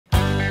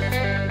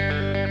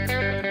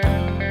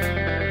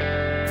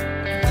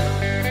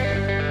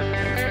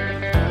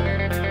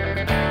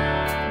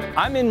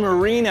I'm in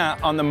Marina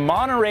on the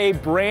Monterey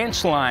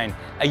branch line,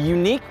 a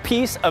unique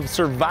piece of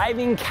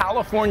surviving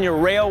California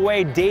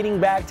railway dating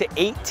back to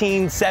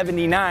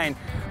 1879.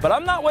 But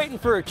I'm not waiting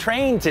for a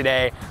train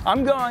today.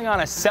 I'm going on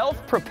a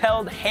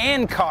self-propelled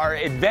handcar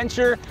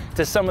adventure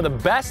to some of the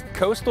best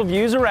coastal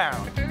views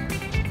around.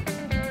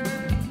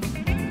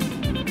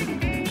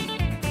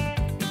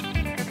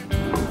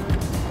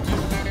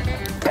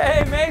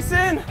 Hey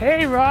Mason!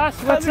 Hey Ross,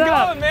 what's up?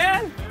 How's it going,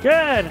 man?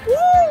 Good.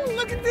 Woo!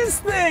 Look at this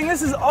thing.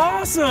 This is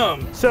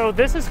awesome. So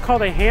this is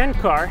called a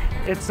handcar.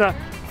 It's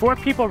 4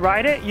 people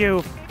ride it.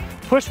 You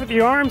push with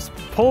your arms,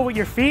 pull with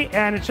your feet,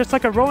 and it's just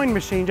like a rowing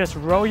machine. Just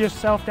row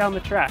yourself down the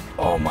track.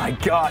 Oh my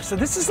gosh! So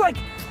this is like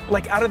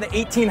out of the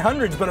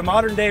 1800s, but a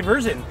modern day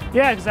version.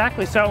 Yeah,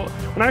 exactly. So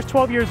when I was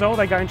 12 years old,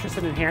 I got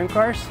interested in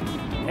handcars,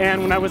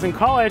 and when I was in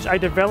college, I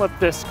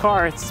developed this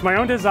car. It's my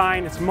own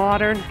design. It's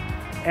modern,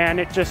 and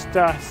it's just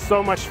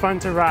so much fun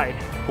to ride.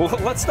 Well,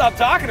 let's stop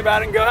talking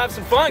about it and go have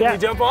some fun. Yeah. Can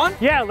we jump on?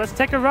 Yeah, let's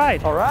take a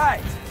ride. All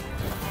right.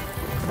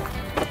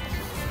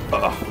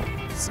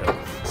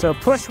 So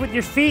push with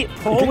your feet,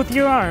 pull with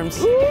your arms.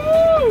 Woo!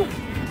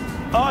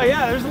 Oh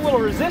yeah, there's a little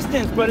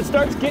resistance, but it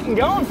starts getting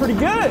going pretty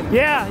good.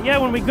 Yeah.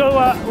 When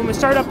we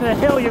start up the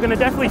hill, you're gonna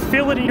definitely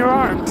feel it in your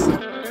arms.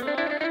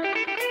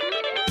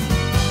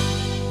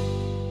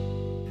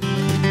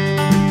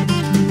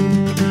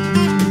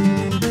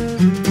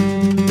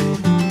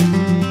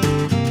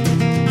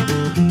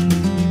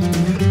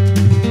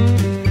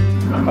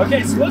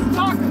 Okay, so let's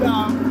talk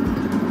about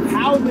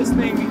how this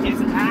thing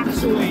is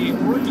actually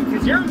working,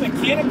 because you're a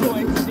mechanical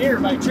engineer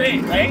by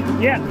trade, right?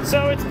 Yeah,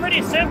 so it's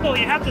pretty simple.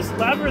 You have this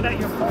lever that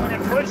you're pulling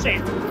and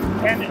pushing,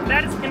 and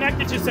that is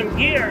connected to some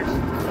gears.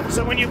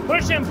 So when you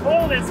push and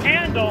pull this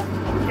handle,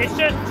 it's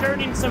just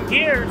turning some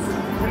gears,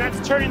 and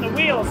that's turning the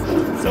wheels.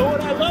 So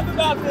what I love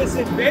about this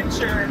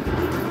adventure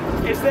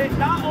is that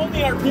not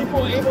only are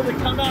people able to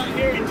come out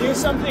here and do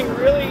something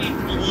really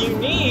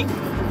unique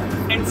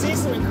and see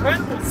some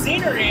incredible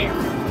scenery,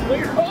 but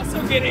you're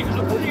also getting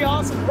a pretty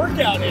awesome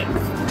workout in.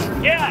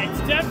 Yeah, it's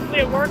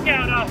definitely a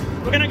workout.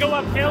 We're gonna go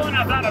uphill in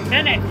about a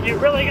minute. You're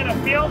really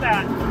gonna feel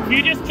that.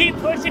 You just keep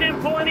pushing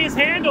and pulling these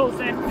handles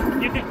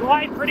and you can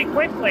glide pretty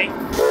quickly.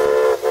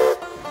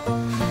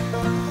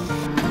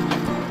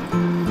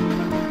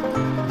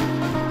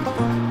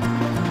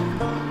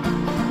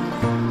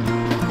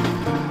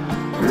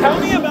 Tell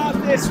me about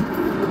this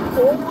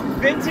old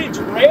vintage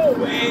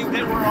railway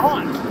that we're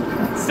on.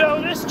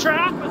 So this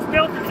track was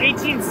built in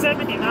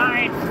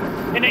 1879,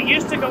 and it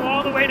used to go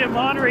all the way to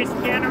Monterey's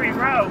Cannery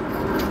Row,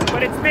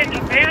 but it's been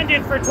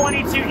abandoned for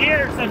 22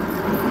 years, and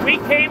we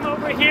came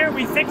over here,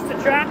 we fixed the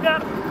track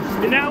up,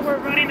 and now we're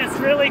running this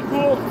really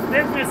cool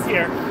business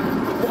here.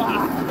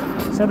 Wow.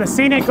 So the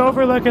scenic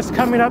overlook is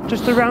coming up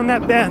just around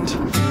that bend.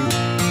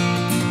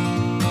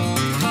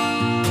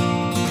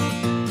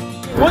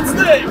 What's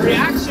the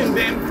reaction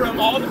been from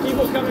all the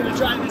people coming to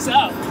try this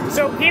out?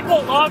 So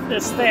people love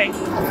this thing.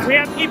 We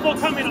have people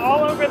coming all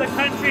over the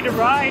country to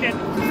ride, and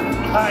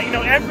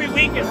every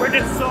weekend we're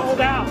just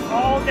sold out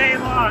all day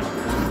long.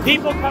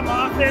 People come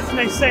off this and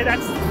they say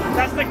that's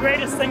the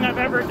greatest thing I've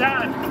ever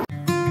done.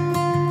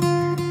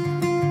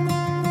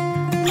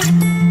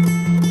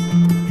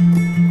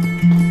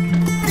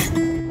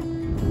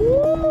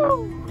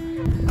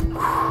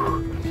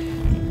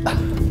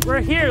 We're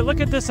here, look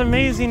at this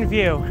amazing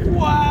view.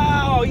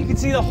 Wow, you can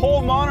see the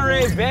whole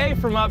Monterey Bay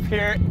from up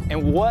here,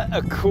 and what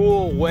a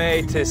cool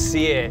way to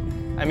see it.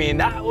 I mean,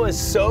 that was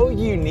so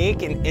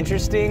unique and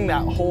interesting,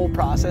 that whole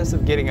process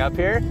of getting up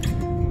here.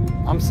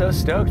 I'm so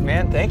stoked,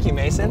 man. Thank you,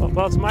 Mason.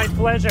 Well, it's my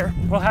pleasure.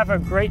 We'll have a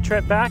great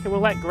trip back, and we'll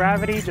let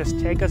gravity just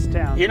take us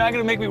down. You're not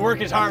gonna make me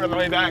work as hard on the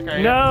way back, are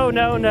you? No.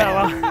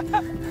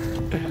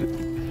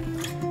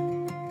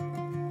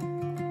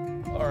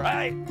 All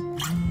right.